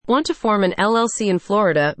Want to form an LLC in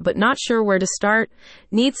Florida, but not sure where to start?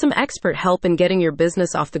 Need some expert help in getting your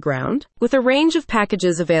business off the ground? With a range of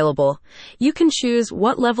packages available, you can choose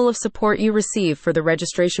what level of support you receive for the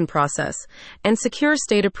registration process and secure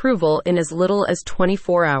state approval in as little as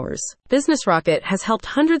 24 hours. Business Rocket has helped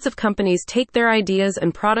hundreds of companies take their ideas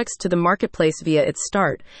and products to the marketplace via its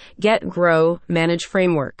Start, Get, Grow, Manage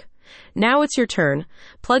framework. Now it's your turn.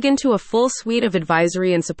 Plug into a full suite of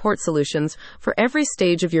advisory and support solutions for every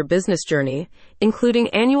stage of your business journey, including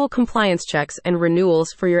annual compliance checks and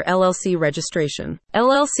renewals for your LLC registration.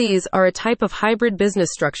 LLCs are a type of hybrid business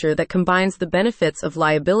structure that combines the benefits of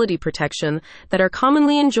liability protection that are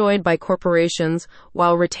commonly enjoyed by corporations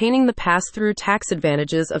while retaining the pass-through tax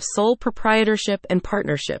advantages of sole proprietorship and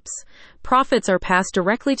partnerships. Profits are passed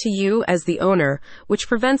directly to you as the owner, which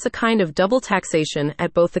prevents a kind of double taxation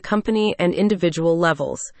at both the company and individual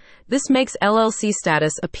levels. This makes LLC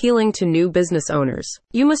status appealing to new business owners.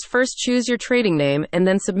 You must first choose your trading name and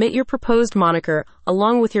then submit your proposed moniker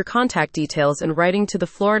along with your contact details in writing to the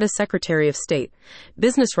Florida Secretary of State.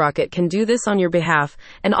 Business Rocket can do this on your behalf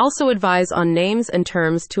and also advise on names and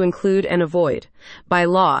terms to include and avoid. By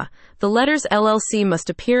law, the letters LLC must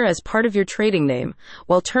appear as part of your trading name,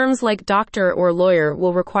 while terms like doctor or lawyer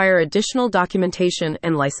will require additional documentation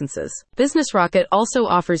and licenses. Business Rocket also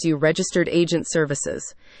offers you registered agent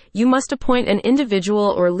services. You must appoint an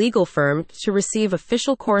individual or legal firm to receive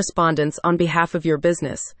official correspondence on behalf of your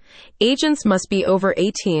business. Agents must be over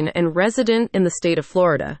 18 and resident in the state of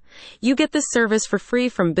Florida. You get this service for free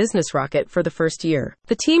from Business Rocket for the first year.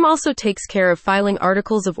 The team also takes care of filing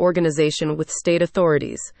articles of organization with state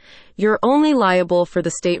authorities. You're only liable for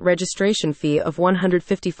the state registration fee of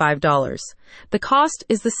 $155. The cost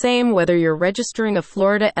is the same whether you're registering a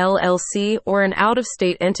Florida LLC or an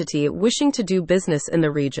out-of-state entity wishing to do business in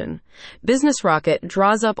the region. Business Rocket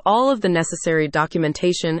draws up all of the necessary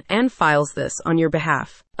documentation and files this on your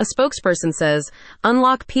behalf. A spokesperson says,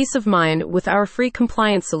 "Unlock peace of mind with our free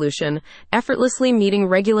compliance solution, effortlessly meeting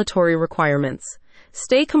regulatory requirements.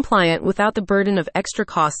 Stay compliant without the burden of extra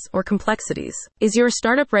costs or complexities." Is your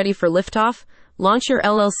startup ready for liftoff? Launch your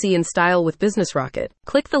LLC in style with Business Rocket.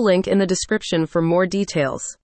 Click the link in the description for more details.